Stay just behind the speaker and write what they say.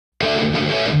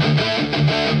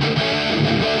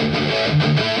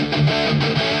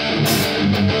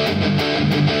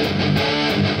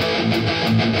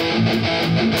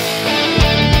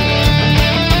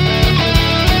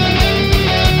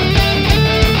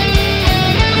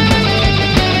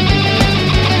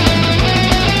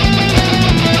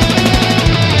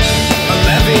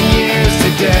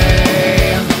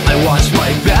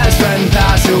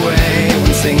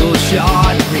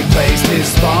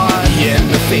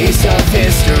Face of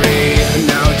history,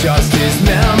 now just his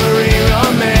memory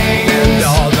remains, and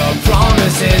all the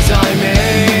promises I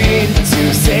made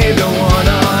to save the one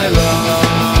I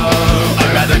love.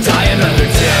 I'd rather die another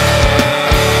day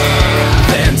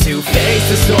than to face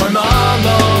the storm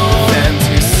alone, than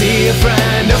to see a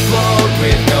friend afloat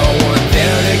with no one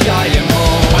there to guide him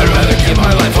home. I'd rather give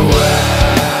my life away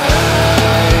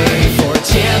for a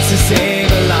chance to save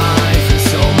a life, and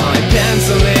so my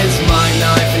pencil is my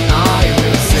knife, and I will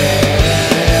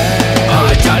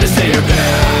try to say your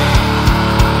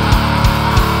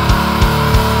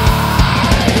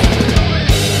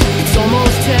It's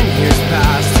almost 10 years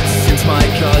past since my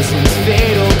cousin's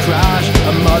fatal crash.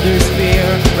 A mother's fear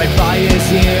right by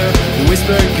his ear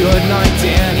whispered, "Good night,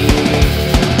 Danny."